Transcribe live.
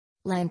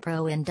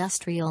Linepro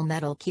industrial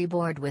metal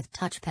keyboard with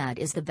touchpad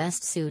is the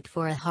best suit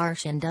for a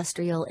harsh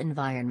industrial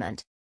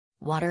environment.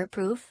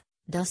 Waterproof,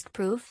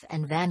 dustproof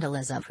and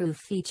vandalism-proof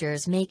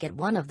features make it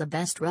one of the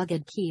best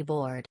rugged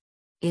keyboard.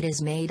 It is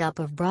made up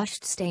of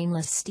brushed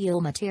stainless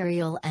steel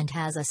material and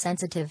has a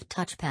sensitive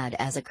touchpad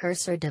as a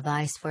cursor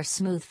device for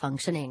smooth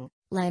functioning.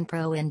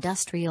 Linepro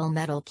industrial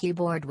metal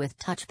keyboard with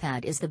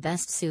touchpad is the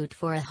best suit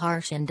for a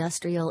harsh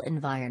industrial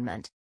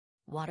environment.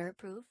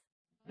 Waterproof.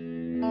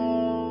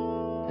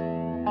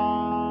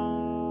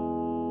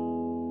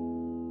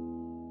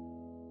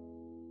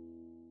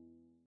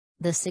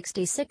 The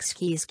 66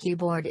 keys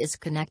keyboard is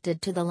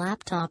connected to the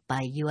laptop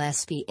by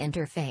USB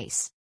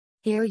interface.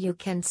 Here you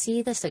can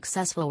see the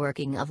successful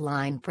working of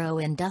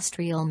Linepro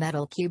industrial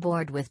metal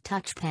keyboard with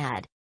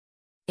touchpad.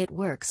 It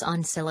works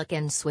on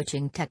silicon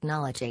switching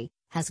technology,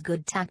 has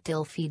good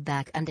tactile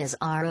feedback and is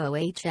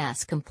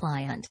RoHS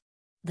compliant.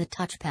 The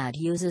touchpad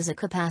uses a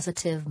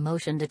capacitive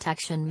motion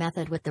detection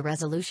method with the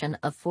resolution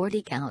of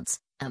 40 counts.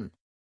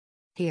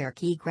 Here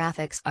key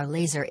graphics are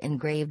laser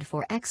engraved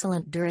for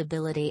excellent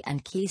durability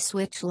and key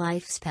switch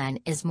lifespan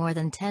is more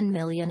than 10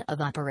 million of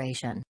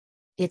operation.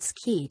 Its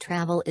key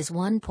travel is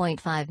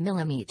 1.5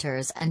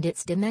 mm and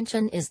its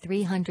dimension is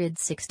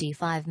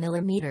 365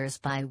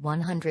 mm by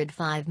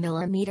 105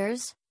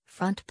 mm.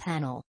 Front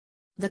panel.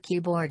 The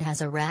keyboard has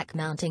a rack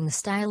mounting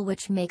style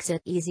which makes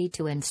it easy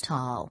to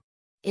install.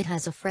 It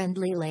has a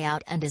friendly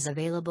layout and is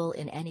available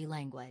in any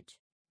language.